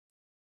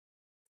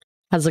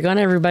How's it going,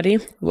 everybody?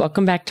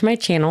 Welcome back to my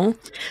channel.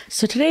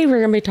 So today we're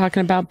going to be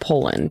talking about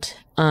Poland,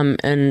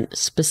 and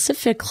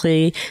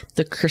specifically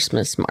the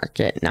Christmas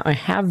market. Now, I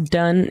have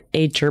done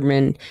a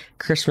German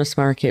Christmas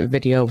market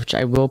video, which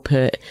I will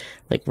put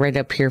like right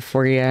up here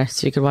for you,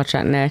 so you can watch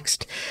that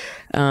next.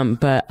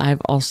 But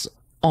I've also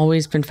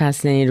always been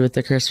fascinated with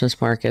the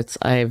Christmas markets.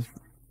 I've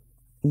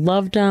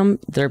loved them.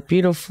 They're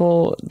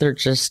beautiful. They're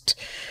just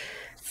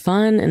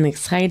fun and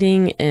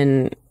exciting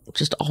and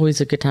just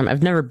always a good time.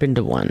 I've never been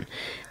to one,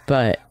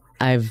 but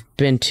I've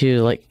been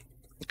to like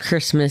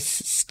Christmas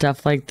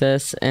stuff like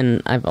this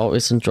and I've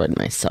always enjoyed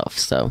myself.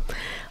 So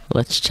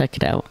let's check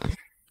it out.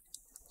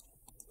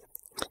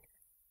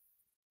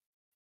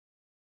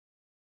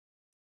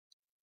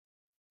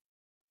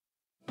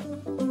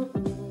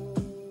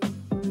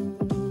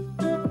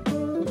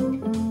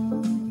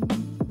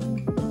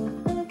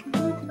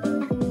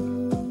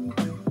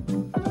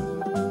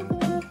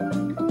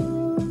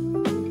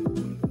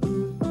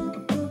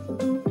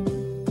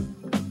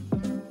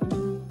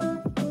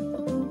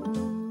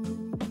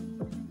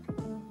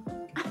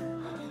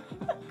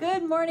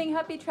 Good morning,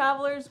 happy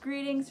travelers.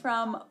 Greetings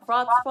from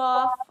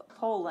Wroclaw,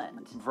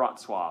 Poland.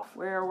 Wrocław.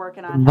 We're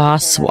working on how to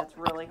say that. It's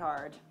really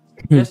hard.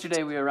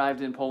 Yesterday we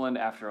arrived in Poland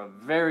after a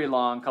very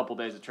long couple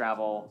days of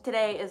travel.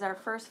 Today is our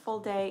first full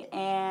day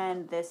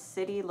and this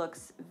city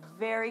looks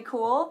very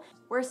cool.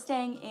 We're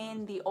staying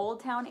in the Old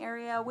Town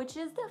area, which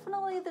is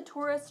definitely the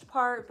tourist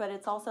part, but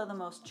it's also the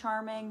most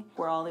charming,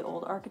 where all the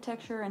old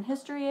architecture and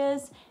history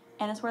is.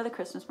 And it's where the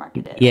Christmas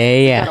market is.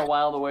 Yeah. Kind of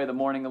whiled away the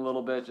morning a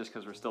little bit just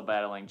because we're still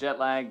battling jet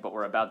lag, but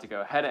we're about to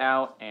go head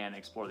out and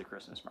explore the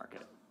Christmas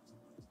market.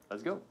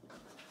 Let's go.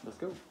 Let's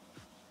go.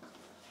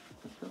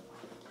 Let's go.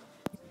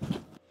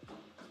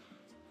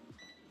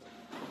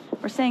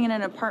 We're staying in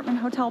an apartment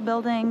hotel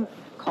building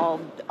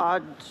called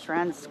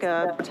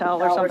Odranska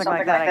Hotel or something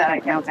like that. I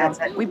can't pronounce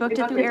it. We booked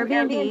it through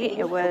Airbnb.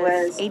 It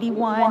was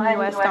 $81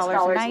 US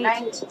a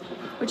night,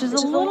 which is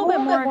a little bit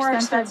more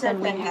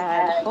expensive than we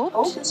had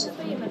hoped,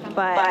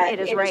 but it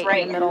is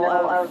right in the middle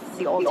of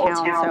the old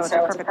town,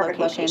 so it's a perfect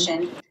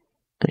location.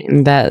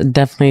 That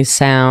definitely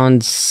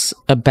sounds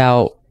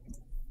about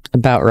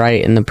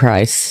right in the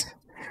price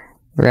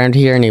around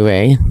here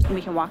anyway.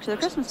 We can walk to the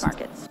Christmas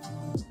markets.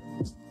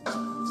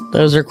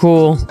 Those are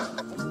cool.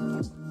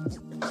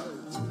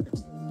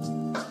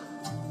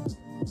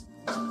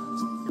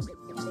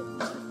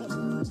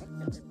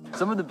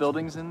 Some of the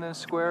buildings in this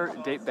square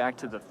date back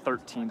to the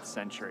 13th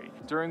century.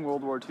 During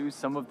World War II,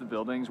 some of the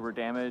buildings were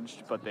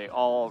damaged, but they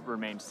all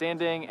remained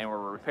standing and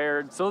were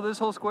repaired. So this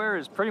whole square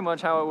is pretty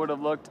much how it would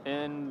have looked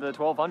in the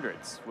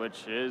 1200s,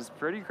 which is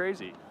pretty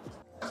crazy.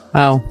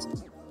 Wow.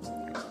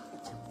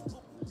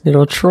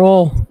 Little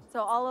troll.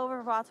 So all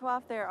over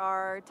Wrocław, there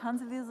are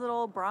tons of these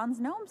little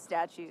bronze gnome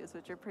statues,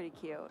 which are pretty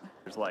cute.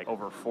 There's like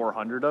over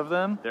 400 of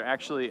them. They're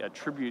actually a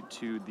tribute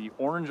to the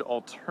Orange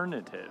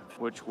Alternative,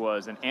 which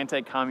was an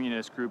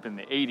anti-communist group in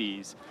the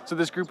 80s. So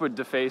this group would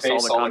deface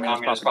all the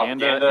communist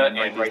propaganda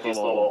and write these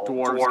little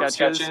dwarf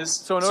sketches.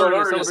 So in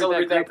order to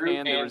celebrate that group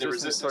and the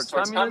resistance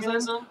towards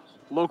communism,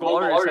 local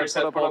artists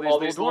have put up all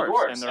these little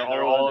dwarfs, and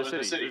they're all over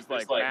the city. There's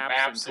like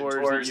maps and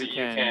tours that you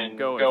can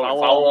go and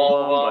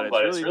follow along,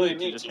 but it's really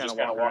neat to just kind of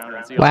walk around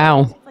and see.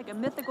 Wow. It's like a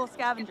mythical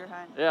scavenger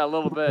hunt. Yeah, a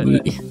little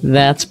bit.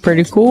 That's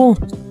pretty cool.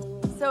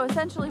 So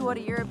essentially what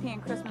a European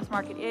Christmas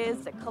market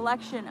is, a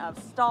collection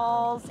of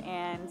stalls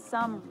and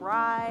some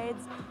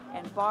rides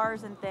and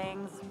bars and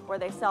things where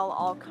they sell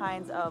all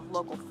kinds of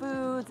local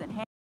foods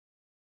and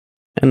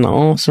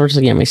all sorts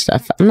of yummy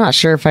stuff. I'm not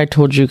sure if I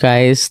told you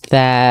guys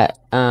that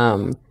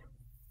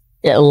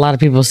a lot of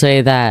people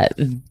say that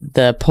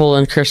the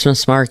Poland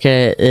Christmas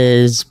market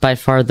is by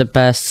far the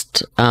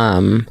best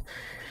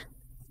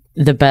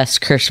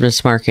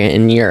Christmas market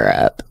in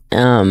Europe.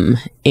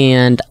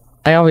 And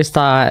I always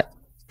thought,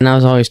 and I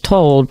was always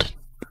told,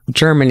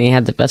 Germany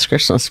had the best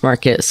Christmas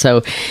market.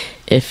 So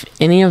if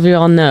any of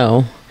y'all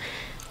know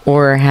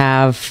or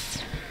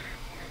have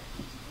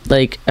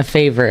like a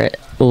favorite,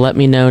 let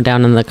me know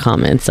down in the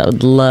comments. I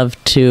would love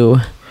to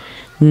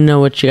know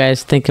what you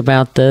guys think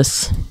about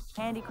this.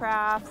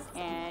 Handicrafts,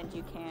 and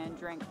you can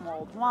drink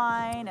mulled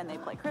wine, and they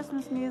play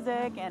Christmas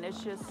music, and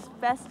it's just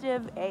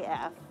festive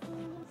AF.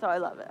 So I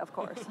love it, of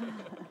course.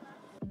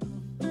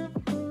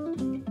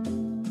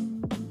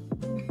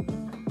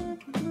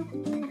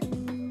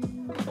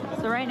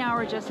 So right now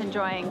we're just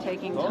enjoying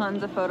taking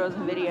tons of photos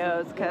and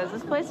videos because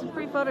this place is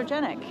pretty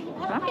photogenic.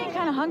 But I'm getting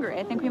kind of hungry.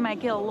 I think we might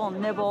get a little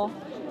nibble.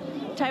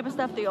 Type of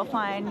stuff that you'll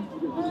find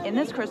in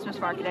this Christmas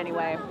market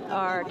anyway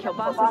are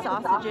kielbasa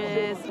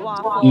sausages,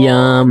 waffles,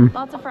 yum,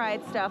 lots of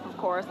fried stuff, of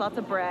course, lots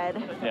of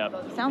bread.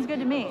 Yep. Sounds good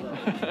to me.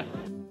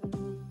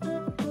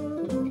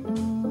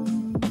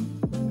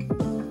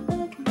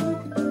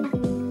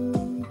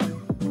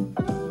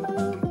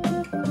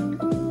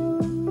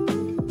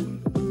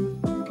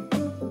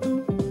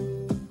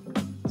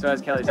 So as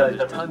Kelly said,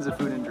 there's tons of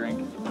food and drink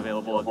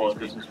available at these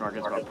Christmas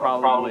markets, but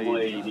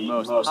probably the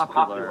most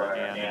popular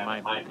and, in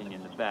my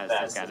opinion, the best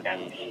has got to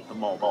be the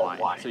mulled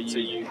wine. So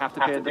you have to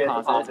pay a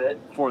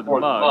deposit for the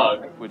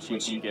mug, which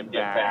you can get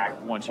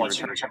back once you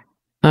return.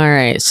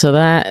 right, so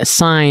that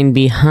sign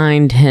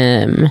behind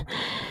him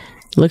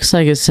looks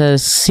like it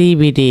says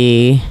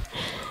CBD.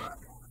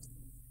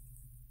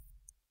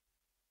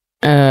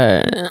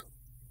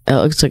 It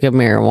looks like a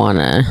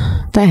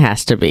marijuana. That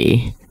has to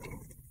be.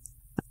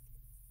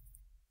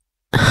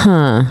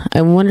 Huh.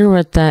 I wonder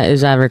what that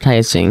is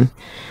advertising.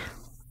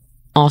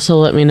 Also,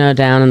 let me know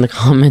down in the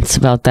comments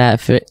about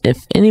that if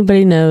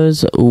anybody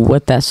knows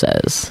what that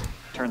says.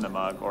 Turn the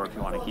mug, or if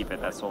you want to keep it,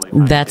 that's totally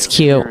fine. That's too.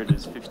 cute. Here it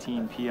is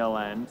 15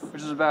 PLN,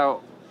 which is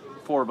about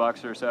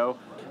 $4 or so,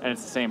 and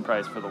it's the same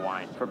price for the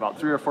wine. For about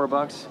 $3 or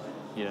 $4,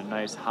 you get a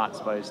nice hot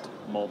spiced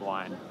mulled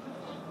wine.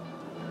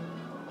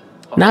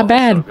 Oh, Not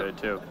bad. So good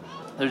too.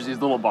 There's these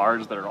little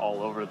bars that are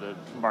all over the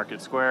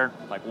market square,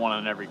 like one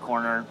on every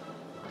corner.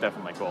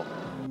 Definitely cool.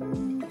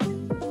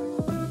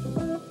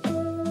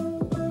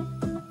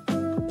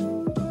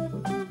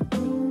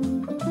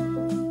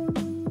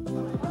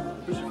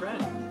 Who's your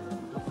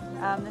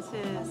friend? This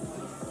is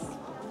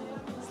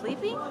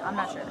Sleepy? I'm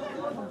not sure.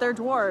 They're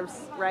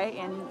dwarves, right?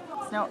 And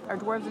snow are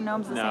dwarves and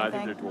gnomes the No, same I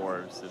thing? think they're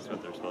dwarves. Is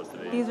what they're supposed to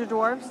be. These are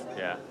dwarves?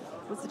 Yeah.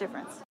 What's the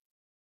difference?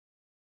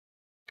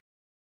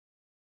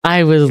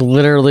 I was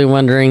literally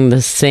wondering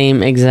the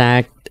same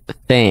exact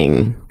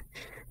thing.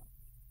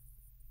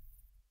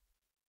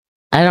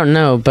 I don't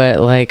know, but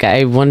like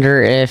I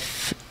wonder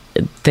if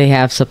they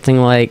have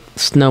something like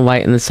Snow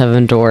White and the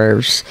Seven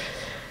Dwarfs.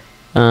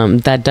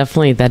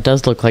 That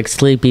does look like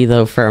Sleepy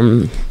though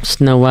from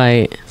Snow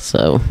White,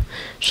 so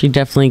she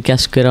definitely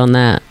guessed good on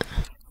that.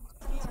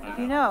 If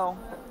you know,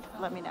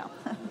 let me know.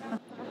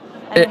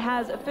 And it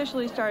has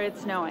officially started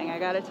snowing. I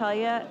gotta tell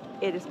you,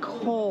 it is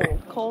cold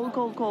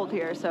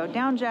here. So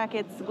down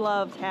jackets,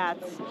 gloves,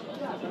 hats,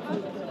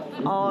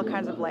 all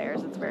kinds of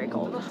layers. It's very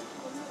cold.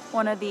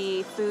 One of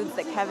the foods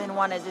that Kevin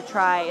wanted to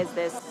try is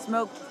this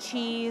smoked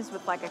cheese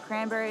with like a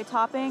cranberry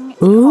topping.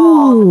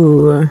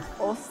 Ooh.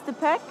 Called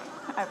Ostepek.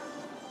 I'm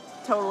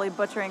totally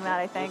butchering that,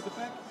 I think.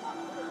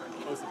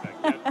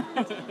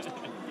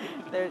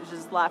 They're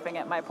just laughing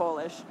at my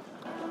Polish.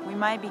 We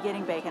might be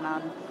getting bacon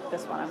on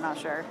this one. I'm not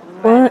sure.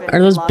 What?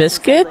 Are those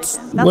biscuits?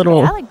 That's Little.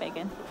 okay. I like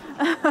bacon.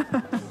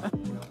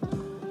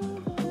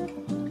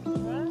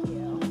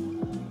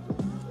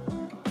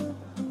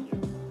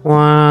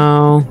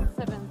 Wow.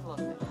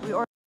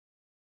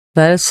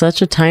 That is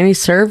such a tiny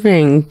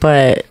serving,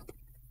 but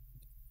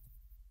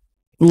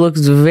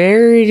looks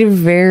very,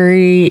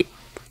 very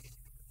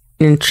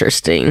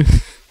interesting.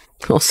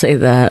 We'll say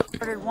that.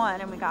 Ordered one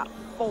and we got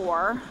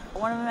 4.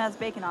 One of them has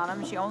bacon on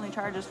them. She only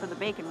charges for the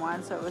bacon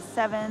one, so it was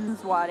 7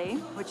 zloty,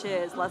 which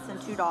is less than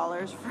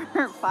 $2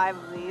 for 5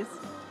 of these.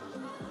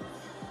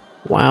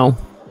 Wow.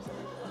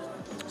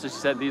 So she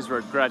said these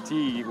were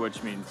gratis,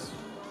 which means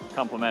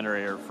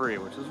complimentary or free,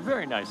 which was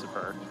very nice of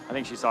her. I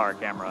think she saw our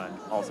camera and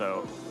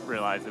also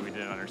realized that we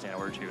didn't understand a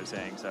word she was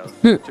saying, so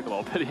took a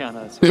little pity on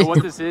us. So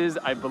what this is,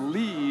 I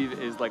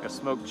believe, is like a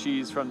smoked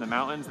cheese from the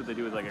mountains that they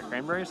do with like a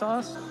cranberry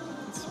sauce.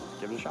 Let's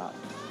give it a shot.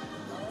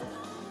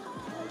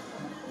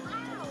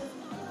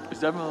 It's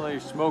definitely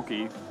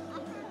smoky.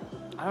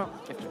 I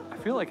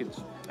feel like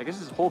I guess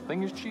this whole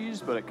thing is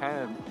cheese, but it kind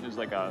of is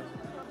like a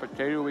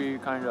potato-y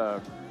kind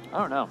of, I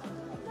don't know.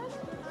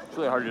 It's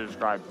really hard to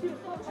describe.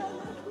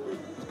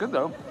 It's good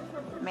though.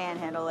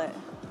 Manhandle it.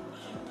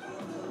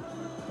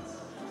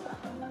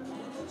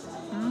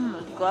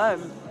 It's good.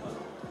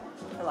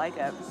 I like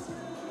it.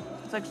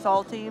 It's like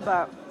salty,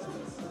 but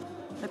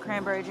the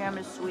cranberry jam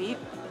is sweet.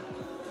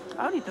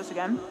 I would eat this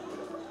again.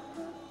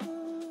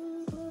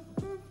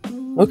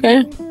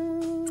 Okay.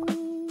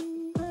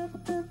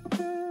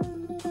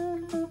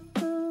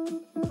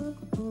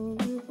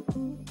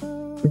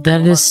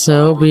 That is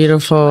so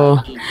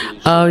beautiful.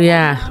 Oh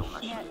yeah.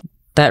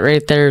 That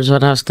right there is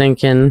what I was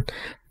thinking.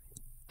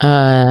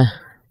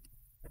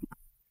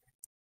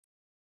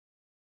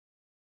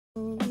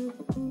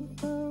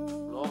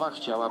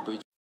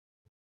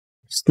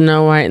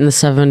 Snow White and the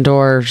Seven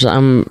Dwarfs,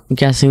 I'm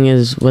guessing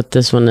is what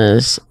this one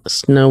is.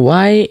 Snow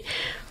White.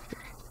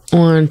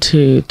 1,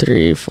 2,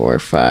 3, 4,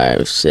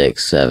 5,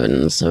 6,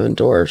 7, 7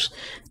 dwarfs.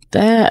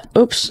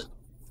 Oops.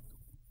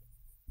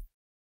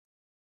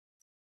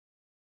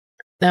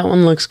 That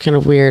one looks kind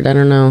of weird. I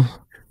don't know.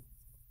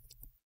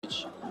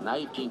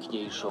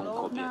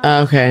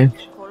 Okay.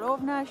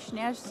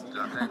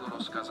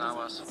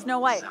 Snow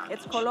White.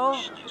 It's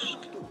Królewna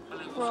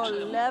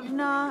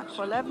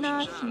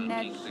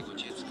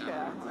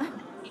Śnieżka.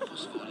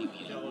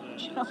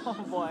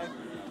 Oh boy,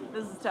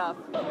 this is tough.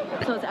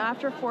 So it's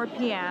after 4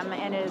 p.m.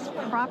 and is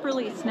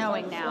properly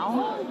snowing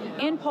now.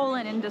 In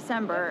Poland in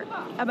December,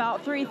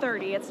 about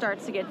 3:30 it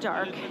starts to get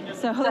dark.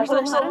 So there's a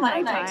lot of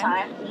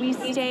nighttime. We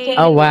stayed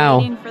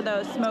waiting for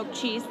those smoked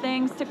cheese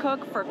things to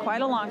cook for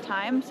quite a long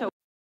time. So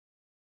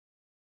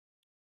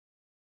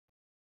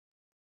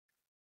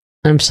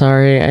I'm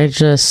sorry,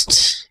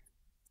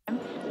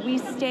 we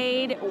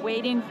stayed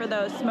waiting for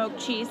those smoked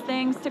cheese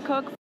things to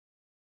cook.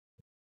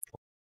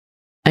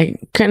 I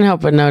couldn't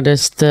help but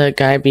notice the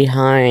guy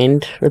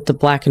behind with the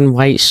black and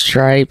white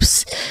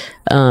stripes,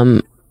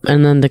 and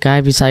then the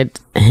guy beside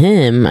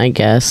him, I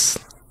guess,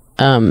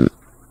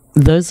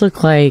 those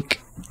look like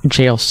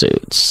jail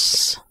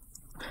suits.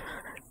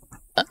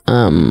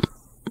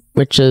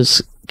 Which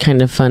is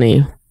kind of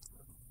funny.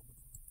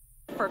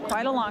 For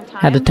quite a long time.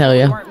 Had to tell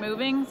you. We weren't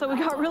moving, so we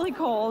got really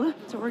cold.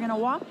 So we're gonna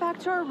walk back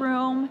to our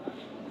room,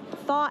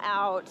 thaw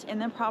out,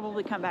 and then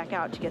probably come back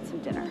out to get some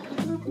dinner.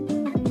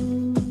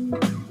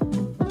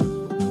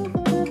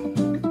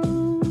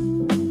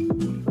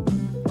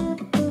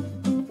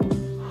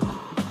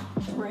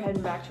 We're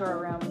heading back to our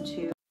room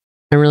to...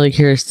 I'm really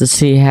curious to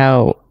see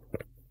how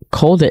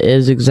cold it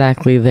is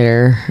exactly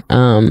there.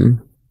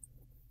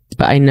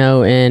 But I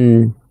know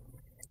in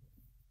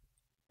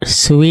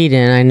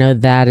Sweden, I know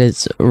that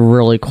is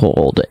really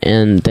cold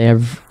and they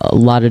have a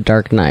lot of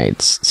dark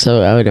nights.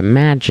 So I would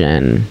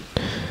imagine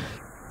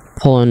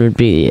Poland would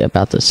be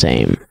about the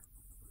same,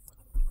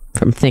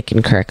 if I'm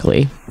thinking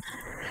correctly.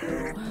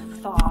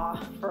 Thaw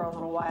for a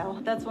little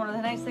while. That's one of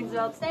the nice things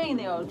about staying in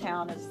the old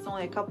town is it's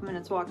only a couple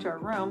minutes walk to our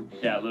room.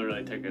 Yeah, it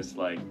literally took us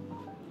like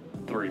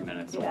 3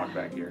 minutes to walk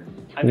back here.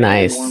 I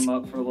Nice. Warm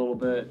up for a little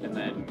bit and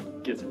then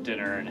get some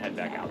dinner and head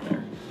back out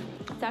there.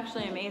 It's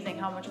actually amazing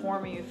how much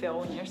warmer you feel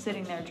when you're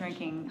sitting there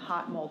drinking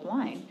hot mulled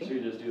wine. Should we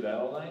just do that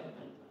all night?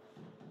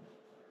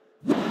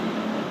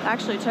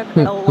 Actually took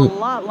a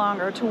lot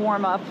longer to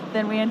warm up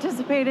than we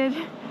anticipated,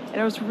 and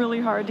it was really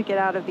hard to get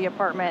out of the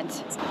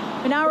apartment.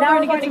 But now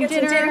we're going to get some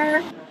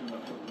dinner.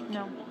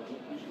 No.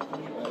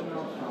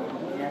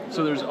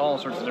 So there's all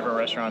sorts of different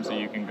restaurants that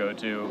you can go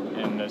to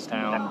in this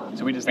town.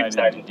 So we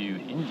decided to do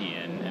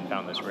Indian and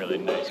found this really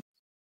nice.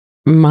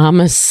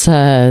 Mama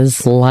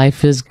says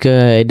life is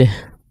good.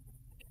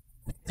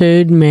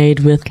 Food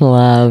made with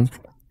love.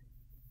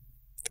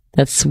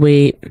 That's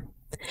sweet.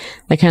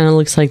 That kind of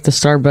looks like the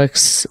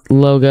Starbucks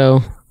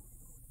logo.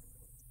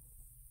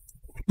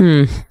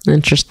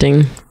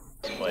 Interesting.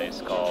 This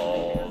place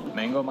called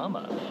Mango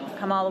Mama.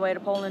 Come all the way to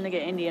Poland to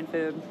get Indian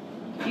food.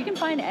 You can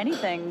find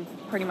anything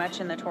pretty much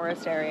in the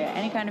tourist area,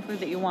 any kind of food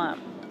that you want.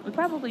 We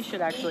probably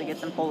should actually get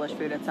some Polish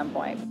food at some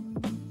point.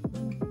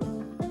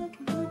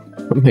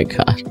 Oh my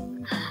god.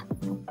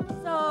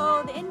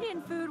 So the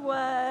Indian food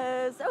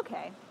was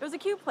okay. It was a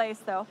cute place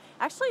though.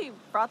 Actually,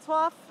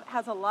 Wroclaw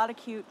has a lot of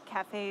cute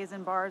cafes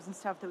and bars and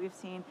stuff that we've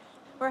seen.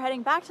 We're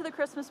heading back to the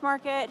Christmas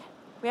market.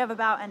 We have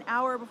about an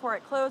hour before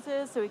it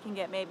closes, so we can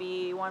get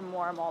maybe one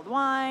more mulled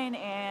wine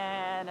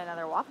and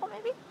another waffle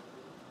maybe.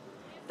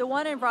 The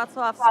one in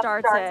Wroclaw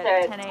starts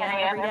at 10 a.m.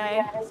 every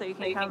day, so you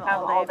can come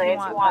all day if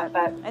you want,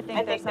 but I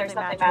think there's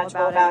something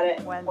magical about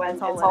it when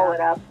it's all lit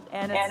up.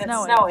 And it's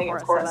snowing,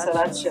 of course, so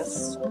that's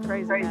just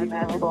crazy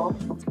magical.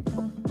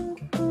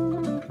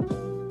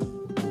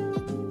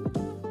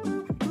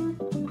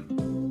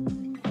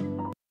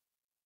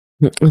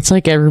 It's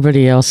like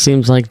everybody else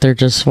seems like they're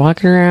just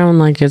walking around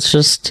like it's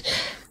just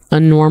a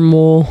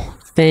normal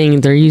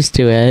thing. They're used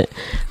to it.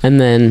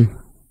 And then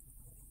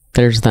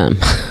there's them.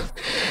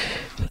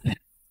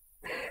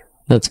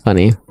 That's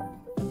funny.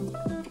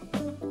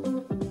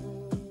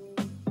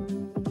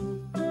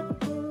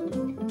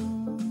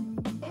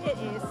 It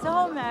is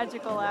so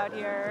magical out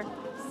here.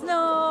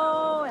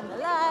 Snow and the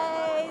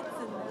lights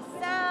and the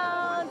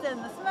sounds and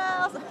the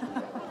smells.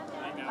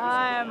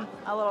 I'm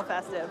a little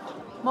festive.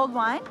 Mulled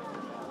wine,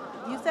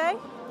 you say?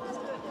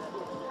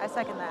 I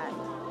second that.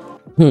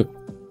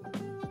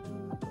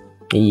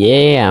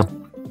 Yeah.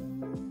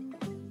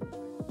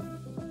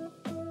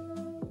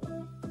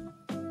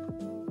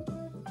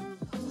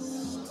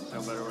 No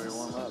better way to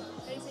warm up.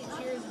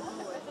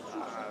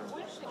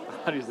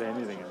 How do you say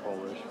anything in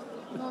Polish?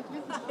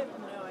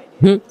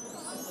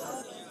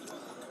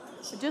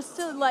 Just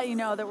to let you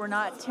know that we're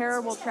not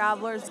terrible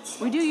travelers.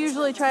 We do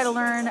usually try to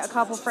learn a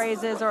couple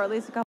phrases or at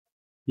least a couple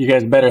You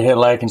guys better hit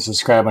like and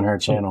subscribe on her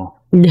channel.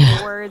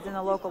 words in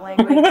the local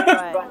language,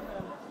 but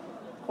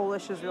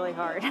Polish is really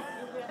hard.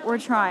 We're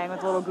trying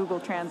with a little Google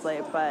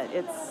Translate, but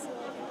it's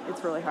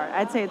really hard.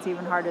 I'd say it's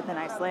even harder than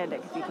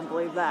Icelandic, if you can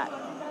believe that.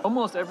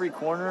 Almost every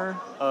corner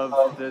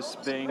of this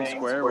Bang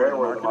Square where the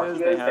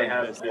market is, they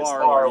have this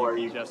bar where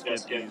you can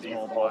just get these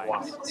mulled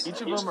wines.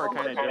 Each of them are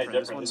kind of different.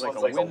 This one's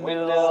like a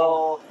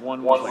windmill,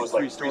 one was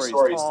like 3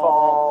 stories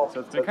tall.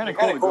 So it's been kind of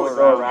cool to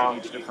go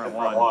around to each different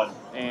one.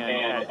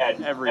 And at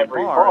every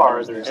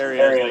bar, there's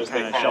areas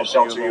that kind of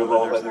shelter you a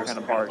little bit. There's kind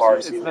of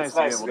bars. So it's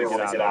nice to be able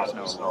to get out of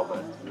the snow a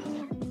little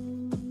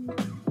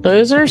bit.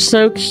 Those are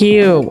so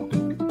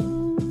cute.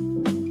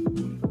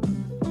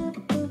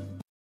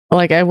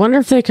 Like, I wonder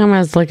if they come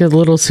as like a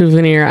little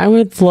souvenir. I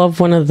would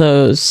love one of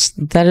those.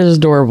 That is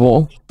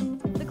adorable.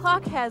 The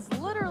clock has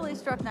literally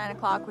struck 9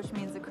 o'clock, which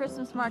means the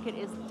Christmas market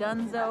is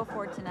donezo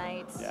for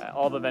tonight. Yeah,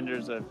 all the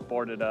vendors have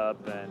boarded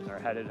up and are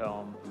headed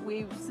home.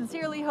 We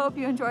sincerely hope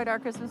you enjoyed our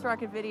Christmas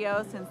market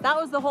video, since that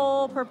was the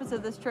whole purpose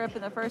of this trip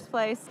in the first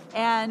place.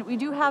 And we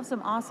do have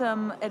some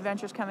awesome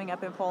adventures coming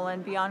up in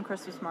Poland beyond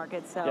Christmas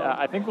market. So Yeah,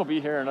 I think we'll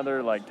be here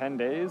another like 10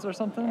 days or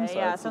something. So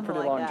yeah, it's a something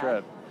pretty like long that.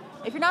 trip.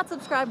 If you're not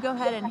subscribed, go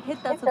ahead and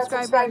hit that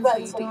subscribe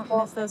button so you don't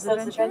miss those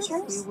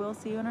adventures. We will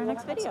see you in our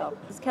next video.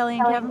 This is Kelly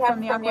and Kevin from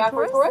the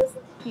Aqua Tourist.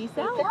 Peace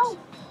out.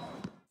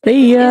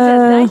 See It's as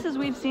ya. nice as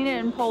we've seen it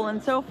in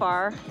Poland so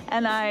far,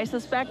 and I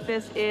suspect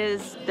this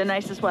is the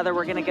nicest weather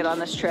we're going to get on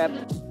this trip.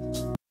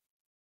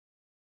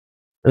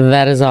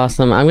 That is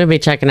awesome. I'm going to be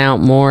checking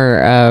out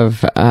more of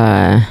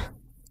the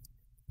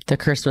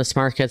Christmas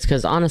markets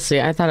because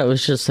honestly, I thought it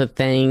was just a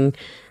thing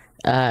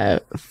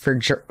for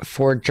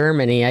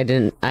Germany.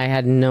 I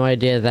had no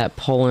idea that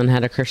Poland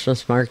had a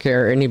Christmas market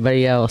or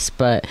anybody else,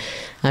 but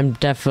I'm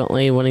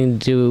definitely wanting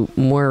to do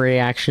more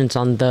reactions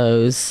on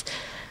those.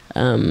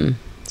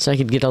 So I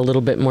could get a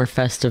little bit more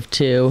festive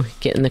too,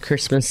 get in the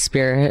Christmas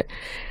spirit.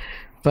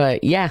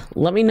 But yeah,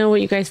 let me know what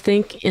you guys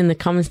think in the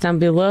comments down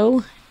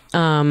below.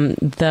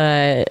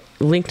 The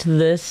link to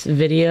this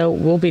video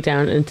will be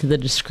down into the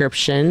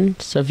description.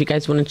 So if you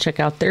guys want to check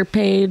out their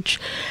page,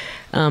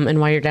 and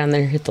while you're down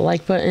there, hit the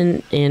like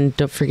button and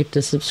don't forget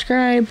to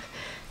subscribe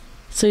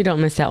so you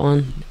don't miss out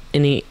on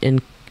any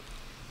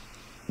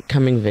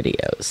incoming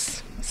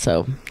videos.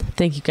 So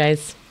thank you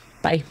guys.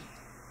 Bye.